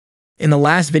In the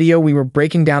last video, we were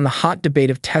breaking down the hot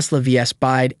debate of Tesla vs.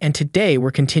 BYD, and today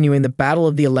we're continuing the battle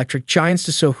of the electric giants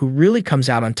to show who really comes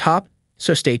out on top,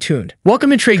 so stay tuned. Welcome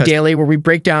to Trade Daily, where we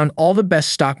break down all the best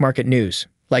stock market news.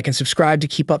 Like and subscribe to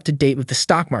keep up to date with the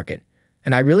stock market,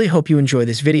 and I really hope you enjoy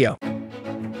this video.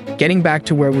 Getting back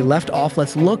to where we left off,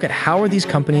 let's look at how are these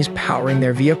companies powering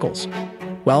their vehicles.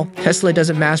 Well, Tesla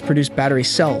doesn't mass-produce battery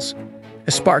cells.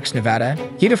 A Sparks, Nevada,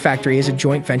 Gigafactory is a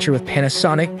joint venture with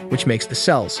Panasonic, which makes the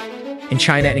cells. In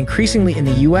China and increasingly in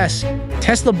the US,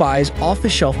 Tesla buys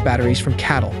off-the-shelf batteries from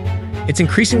CATL. It's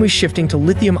increasingly shifting to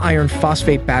lithium iron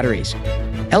phosphate batteries.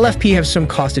 LFP have some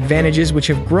cost advantages which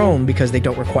have grown because they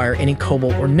don't require any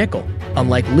cobalt or nickel,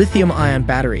 unlike lithium-ion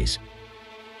batteries.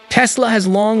 Tesla has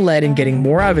long led in getting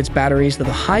more out of its batteries, though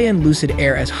the high-end Lucid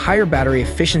Air has higher battery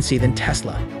efficiency than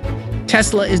Tesla.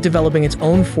 Tesla is developing its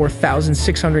own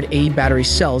 4,680 battery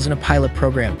cells in a pilot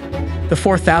program. The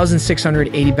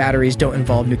 4,680 batteries don't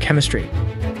involve new chemistry.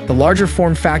 The larger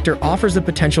form factor offers the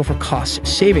potential for cost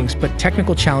savings, but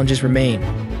technical challenges remain.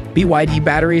 BYD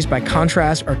batteries, by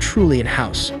contrast, are truly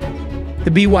in-house.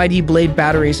 The BYD Blade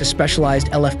batteries, a specialized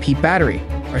LFP battery,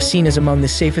 are seen as among the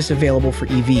safest available for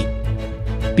EV.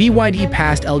 BYD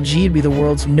passed LG to be the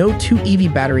world's No.2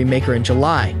 EV battery maker in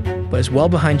July, but is well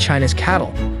behind China's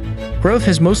CATL. Growth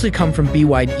has mostly come from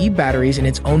BYD batteries in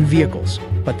its own vehicles,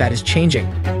 but that is changing.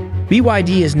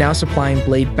 BYD is now supplying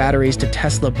Blade batteries to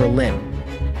Tesla Berlin.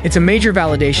 It's a major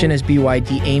validation as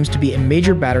BYD aims to be a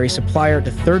major battery supplier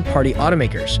to third-party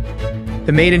automakers.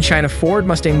 The made-in-China Ford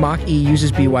Mustang Mach-E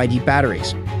uses BYD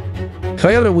batteries.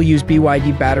 Toyota will use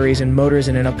BYD batteries and motors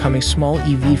in an upcoming small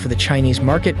EV for the Chinese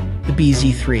market, the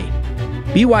BZ3.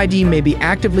 BYD may be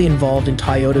actively involved in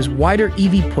Toyota's wider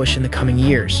EV push in the coming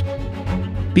years.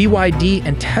 BYD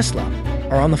and Tesla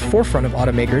are on the forefront of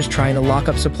automakers trying to lock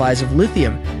up supplies of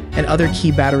lithium and other key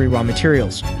battery raw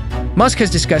materials. Musk has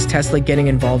discussed Tesla getting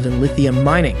involved in lithium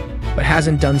mining, but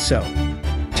hasn't done so.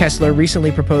 Tesla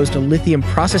recently proposed a lithium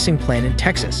processing plant in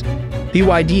Texas.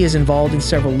 BYD is involved in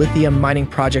several lithium mining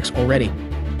projects already.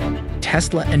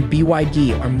 Tesla and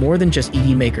BYD are more than just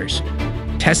EV makers.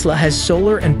 Tesla has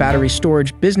solar and battery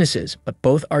storage businesses, but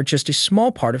both are just a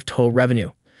small part of total revenue.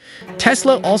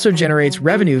 Tesla also generates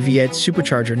revenue via its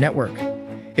supercharger network.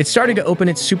 It's starting to open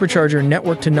its supercharger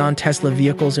network to non-Tesla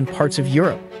vehicles in parts of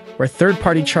Europe, where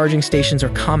third-party charging stations are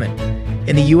common.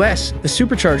 In the US, the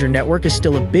supercharger network is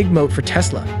still a big moat for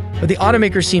Tesla, but the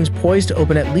automaker seems poised to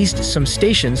open at least some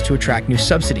stations to attract new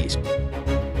subsidies.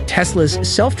 Tesla's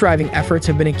self-driving efforts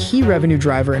have been a key revenue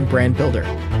driver and brand builder.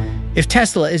 If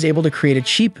Tesla is able to create a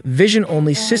cheap,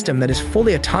 vision-only system that is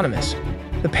fully autonomous,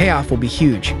 the payoff will be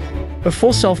huge. But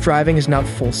full self-driving is not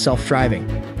full self-driving.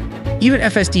 Even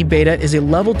FSD Beta is a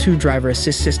Level 2 driver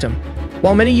assist system,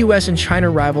 while many US and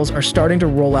China rivals are starting to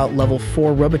roll out Level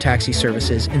 4 robotaxi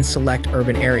services in select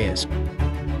urban areas.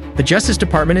 The Justice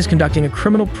Department is conducting a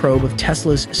criminal probe of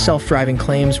Tesla's self-driving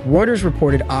claims, Reuters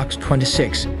reported Oct.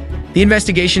 26. The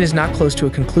investigation is not close to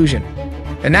a conclusion.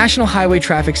 The National Highway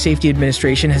Traffic Safety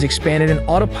Administration has expanded an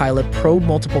autopilot probe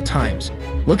multiple times,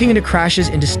 looking into crashes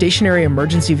into stationary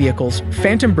emergency vehicles,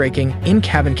 phantom braking,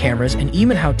 in-cabin cameras, and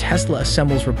even how Tesla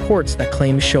assembles reports that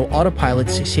claim to show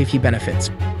autopilot's safety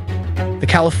benefits. The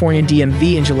California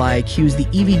DMV in July accused the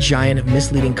EV giant of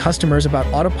misleading customers about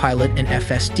autopilot and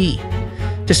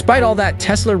FSD. Despite all that,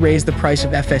 Tesla raised the price of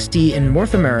FSD in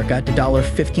North America to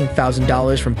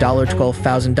 $15,000 from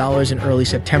 $12,000 in early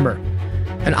September.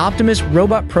 An Optimus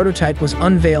robot prototype was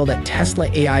unveiled at Tesla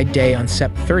AI Day on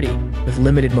Sept. 30 with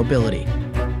limited mobility.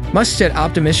 Musk said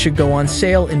Optimus should go on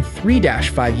sale in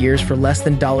 3-5 years for less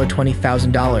than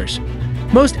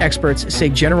 $20,000. Most experts say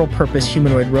general-purpose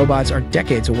humanoid robots are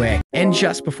decades away. And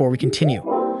just before we continue,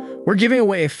 we're giving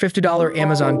away a $50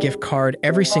 Amazon gift card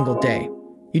every single day.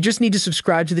 You just need to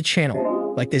subscribe to the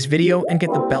channel, like this video, and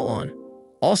get the bell on.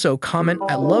 Also, comment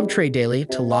at Love Trade Daily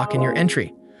to lock in your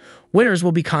entry. Winners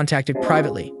will be contacted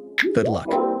privately. Good luck.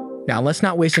 Now let's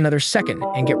not waste another second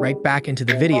and get right back into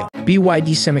the video. BYD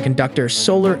Semiconductor,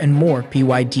 Solar, and more.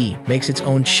 BYD makes its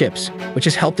own chips, which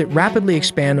has helped it rapidly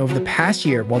expand over the past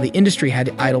year while the industry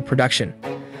had idle production.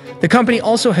 The company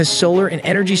also has solar and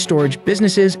energy storage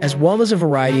businesses as well as a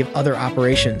variety of other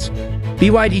operations.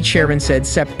 BYD chairman said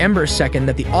September 2nd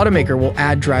that the automaker will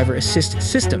add driver assist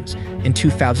systems in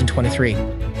 2023.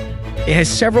 It has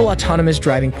several autonomous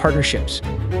driving partnerships.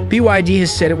 BYD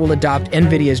has said it will adopt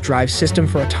NVIDIA's drive system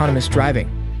for autonomous driving.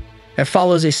 That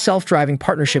follows a self-driving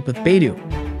partnership with Baidu.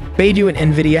 Baidu and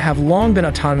NVIDIA have long been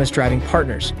autonomous driving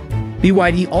partners.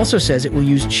 BYD also says it will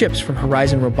use chips from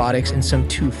Horizon Robotics in some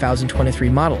 2023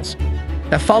 models.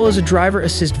 That follows a driver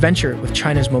assist venture with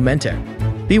China's Momenta.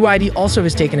 BYD also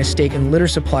has taken a stake in litter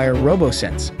supplier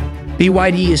RoboSense.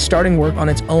 BYD is starting work on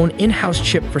its own in-house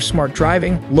chip for smart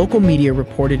driving, local media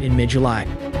reported in mid-July.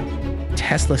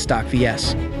 Tesla stock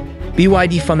vs.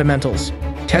 BYD fundamentals.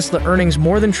 Tesla earnings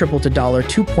more than tripled to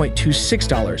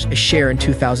 $2.26 a share in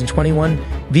 2021,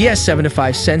 vs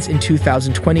 75 cents in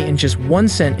 2020 and just 1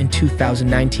 cent in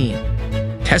 2019.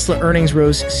 Tesla earnings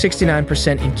rose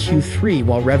 69% in Q3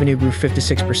 while revenue grew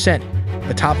 56%.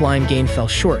 The top-line gain fell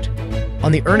short.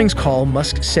 On the earnings call,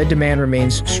 Musk said demand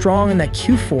remains strong and that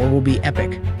Q4 will be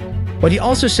epic. But he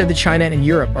also said that China and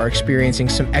Europe are experiencing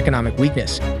some economic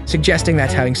weakness, suggesting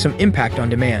that's having some impact on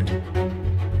demand.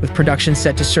 With production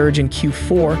set to surge in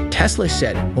Q4, Tesla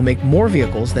said will make more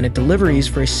vehicles than it deliveries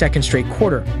for a second straight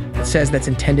quarter. It says that's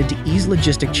intended to ease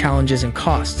logistic challenges and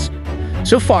costs.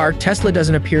 So far, Tesla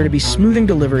doesn't appear to be smoothing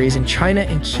deliveries in China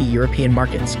and key European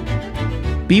markets.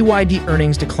 BYD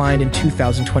earnings declined in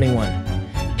 2021.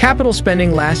 Capital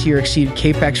spending last year exceeded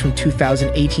capex from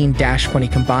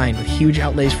 2018-20 combined, with huge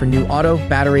outlays for new auto,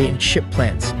 battery, and chip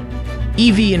plants.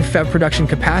 EV and FEV production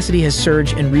capacity has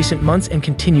surged in recent months and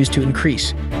continues to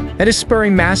increase. That is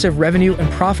spurring massive revenue and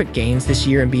profit gains this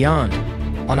year and beyond.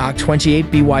 On October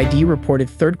 28, BYD reported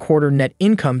third-quarter net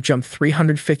income jumped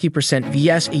 350%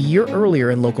 vs a year earlier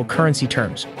in local currency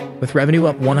terms, with revenue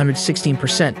up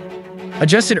 116%.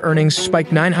 Adjusted earnings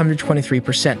spiked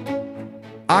 923%.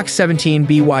 October 17,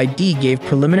 BYD gave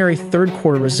preliminary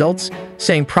third-quarter results,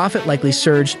 saying profit likely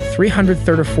surged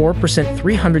 334%,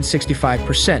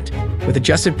 365%, with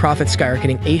adjusted profit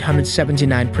skyrocketing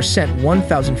 879%,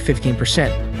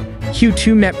 1,015%.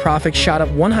 Q2 net profit shot up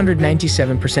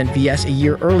 197% vs a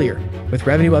year earlier, with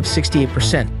revenue up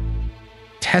 68%.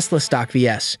 Tesla stock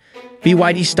vs.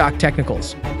 BYD stock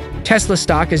technicals. Tesla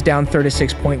stock is down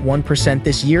 36.1%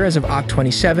 this year as of October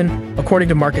 27, according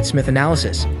to MarketSmith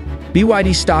analysis.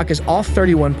 BYD stock is off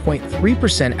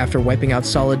 31.3% after wiping out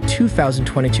solid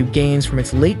 2022 gains from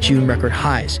its late June record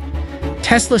highs.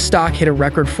 Tesla stock hit a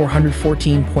record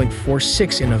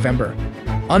 414.46 in November.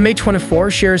 On May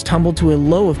 24, shares tumbled to a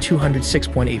low of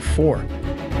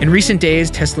 206.84. In recent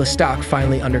days, Tesla stock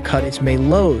finally undercut its May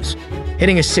lows,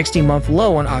 hitting a 60-month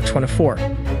low on October 24.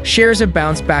 Shares have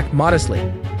bounced back modestly,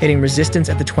 hitting resistance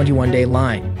at the 21-day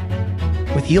line.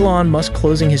 With Elon Musk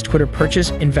closing his Twitter purchase,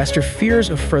 investor fears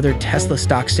of further Tesla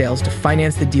stock sales to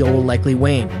finance the deal will likely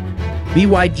wane.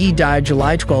 BYD died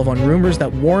July 12 on rumors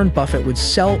that Warren Buffett would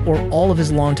sell or all of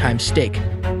his longtime stake.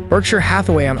 Berkshire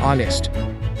Hathaway on August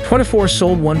 24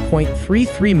 sold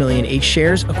 1.33 million H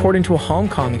shares according to a Hong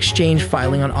Kong exchange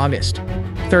filing on August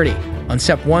 30. On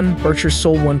Sept 1, Berkshire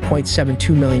sold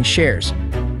 1.72 million shares.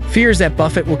 Fears that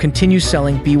Buffett will continue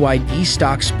selling BYD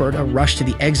stock spurred a rush to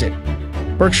the exit.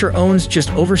 Berkshire owns just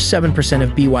over 7%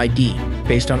 of BYD,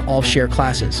 based on all share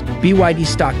classes. BYD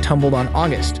stock tumbled on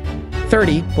August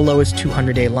 30, below its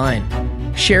 200-day line.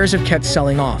 Shares have kept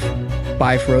selling off.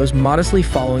 BYD rose modestly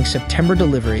following September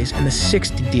deliveries and the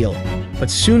sixth deal, but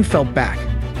soon fell back.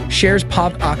 Shares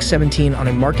popped October 17 on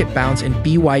a market bounce and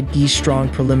BYD's strong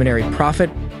preliminary profit,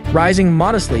 rising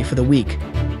modestly for the week.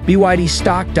 BYD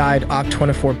stock died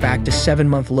October 24 back to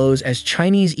 7-month lows as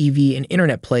Chinese EV and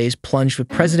internet plays plunged with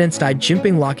President Xi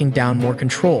Jinping locking down more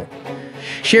control.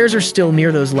 Shares are still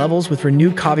near those levels with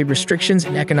renewed COVID restrictions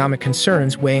and economic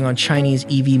concerns weighing on Chinese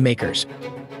EV makers.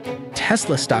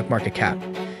 Tesla stock market cap.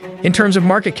 In terms of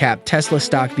market cap, Tesla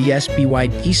stock vs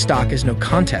BYD stock is no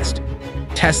contest.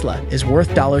 Tesla is worth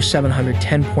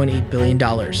 $710.8 billion.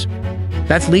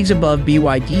 That's leagues above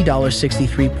BYD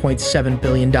 $63.7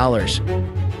 billion.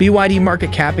 BYD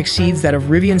market cap exceeds that of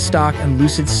Rivian stock and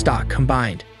Lucid stock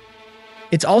combined.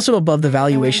 It's also above the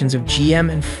valuations of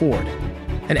GM and Ford.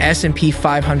 An S&P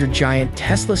 500 giant,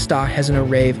 Tesla stock has an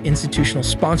array of institutional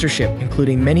sponsorship,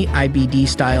 including many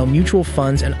IBD-style mutual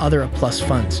funds and other A+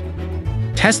 funds.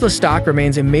 Tesla stock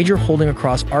remains a major holding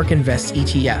across ARK Invest's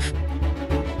ETF.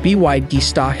 BYD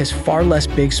stock has far less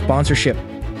big sponsorship,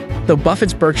 though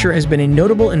Buffett's Berkshire has been a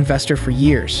notable investor for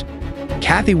years.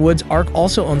 Cathie Wood's ARK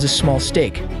also owns a small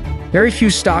stake. Very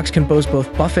few stocks can boast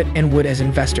both Buffett and Wood as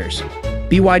investors.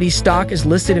 BYD stock is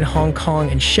listed in Hong Kong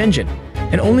and Shenzhen,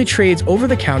 and only trades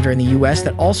over-the-counter in the US.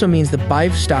 That also means the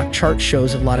BYD stock chart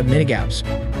shows a lot of mini-gaps.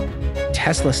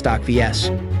 Tesla stock vs.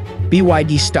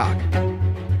 BYD stock.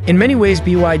 In many ways,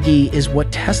 BYD is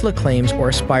what Tesla claims or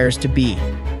aspires to be.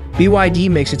 BYD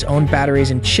makes its own batteries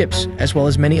and chips, as well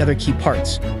as many other key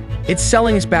parts. It's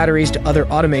selling its batteries to other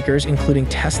automakers, including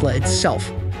Tesla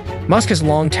itself. Musk has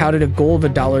long touted a goal of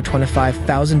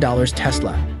 $25,000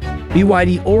 Tesla.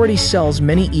 BYD already sells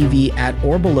many EV at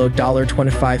or below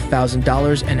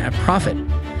 $25,000 and at profit.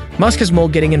 Musk has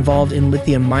mulled getting involved in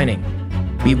lithium mining.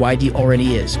 BYD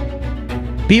already is.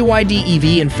 BYD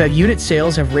EV and FEV unit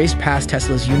sales have raced past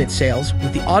Tesla's unit sales,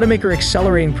 with the automaker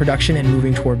accelerating production and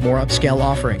moving toward more upscale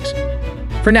offerings.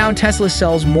 For now, Tesla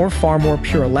sells far more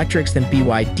pure electrics than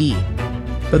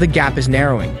BYD, but the gap is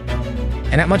narrowing,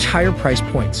 and at much higher price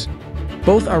points.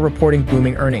 Both are reporting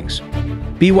booming earnings.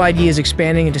 BYD is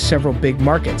expanding into several big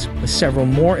markets, with several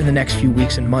more in the next few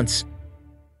weeks and months.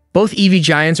 Both EV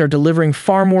giants are delivering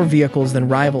far more vehicles than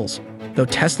rivals, though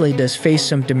Tesla does face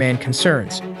some demand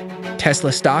concerns.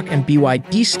 Tesla stock and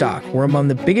BYD stock were among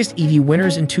the biggest EV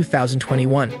winners in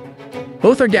 2021.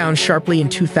 Both are down sharply in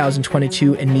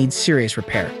 2022 and need serious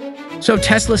repair. So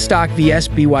Tesla stock vs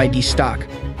BYD stock.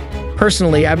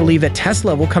 Personally, I believe that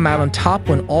Tesla will come out on top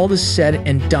when all is said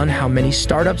and done. How many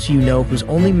startups you know whose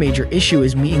only major issue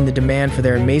is meeting the demand for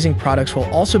their amazing products while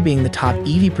also being the top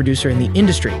EV producer in the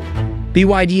industry?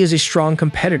 BYD is a strong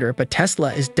competitor, but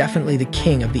Tesla is definitely the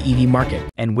king of the EV market.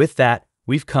 And with that,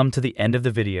 we've come to the end of the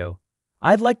video.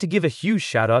 I'd like to give a huge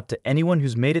shout out to anyone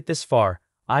who's made it this far.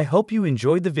 I hope you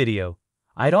enjoyed the video.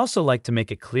 I'd also like to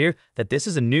make it clear that this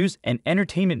is a news and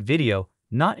entertainment video,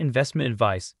 not investment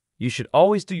advice. You should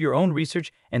always do your own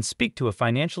research and speak to a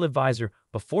financial advisor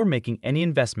before making any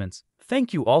investments.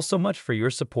 Thank you all so much for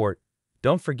your support.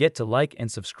 Don't forget to like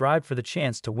and subscribe for the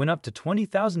chance to win up to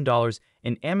 $20,000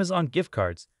 in Amazon gift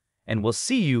cards, and we'll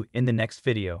see you in the next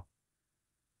video.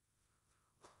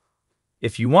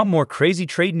 If you want more crazy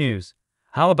trade news,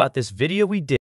 how about this video we did?